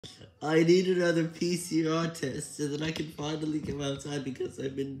I need another PCR test so that I can finally go outside because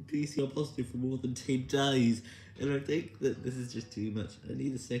I've been PCR positive for more than 10 days. And I think that this is just too much. I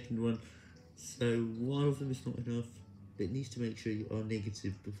need a second one. So one of them is not enough. It needs to make sure you are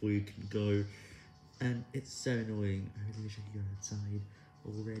negative before you can go. And it's so annoying. I really wish I could go outside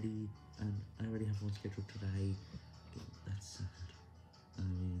already. And I already have one scheduled today. But that's sad. I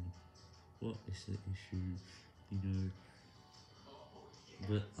mean, what is the issue? You know.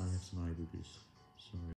 But I have some eye boogers. Sorry.